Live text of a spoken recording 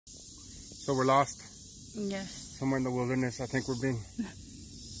So we're lost. Yes. Somewhere in the wilderness. I think we're being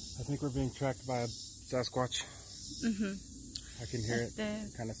tracked by a Sasquatch. I can hear it.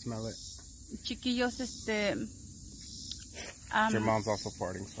 Kind of smell it. Chiquillos, Your mom's also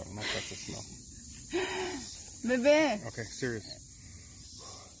farting, so I don't know if that's the smell. Bebé. Okay, serious.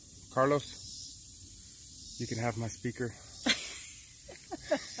 Carlos, you can have my speaker.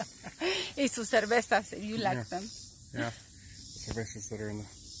 Y sus cervezas, if you like them. Yeah, the cervezas that are in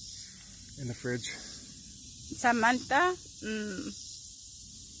the fridge. Samantha,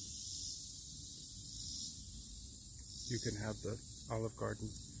 You can have the Olive Garden.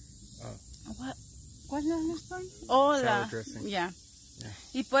 what? ¿Cuál es esto? Oh, salad dressing. Yeah. Yeah.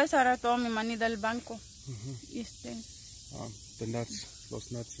 Y puedes agarrar todo mi maní del banco. Y The nuts,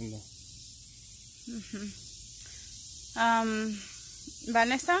 los nuts in the...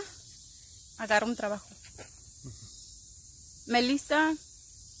 Vanessa, agarra un trabajo. Melissa,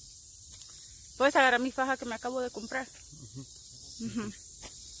 puedes agarrar mi faja que me acabo de comprar.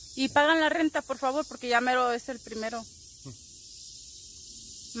 Y pagan la renta, por favor, porque ya mero es el primero.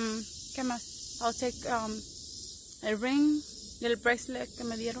 ¿Qué más? I'll take el ring y el bracelet que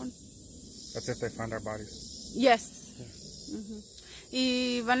me dieron. That's if they find our bodies. Yes.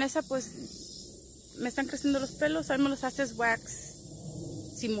 Y Vanessa, pues, me están creciendo los pelos, ahí me los haces wax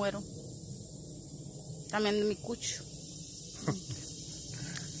si muero. También de mi cucho.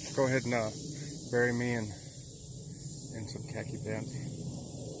 Go ahead and bury me in some khaki pants.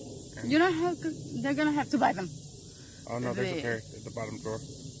 You don't have to, they're gonna have to buy them. Oh no, there's a pair at the bottom drawer.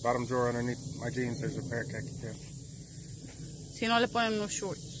 Bottom drawer underneath my jeans, there's a pair of khaki pants. Si no le ponen unos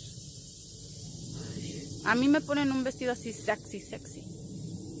shorts. A mí me ponen un vestido así sexy.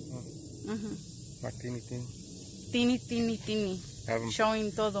 Like teeny. Teeny.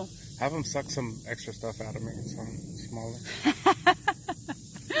 Showing todo. Have them suck some extra stuff out of me, some smaller.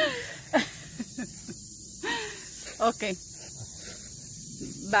 Okay.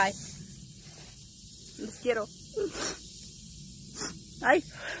 Bye. Los quiero. Ay.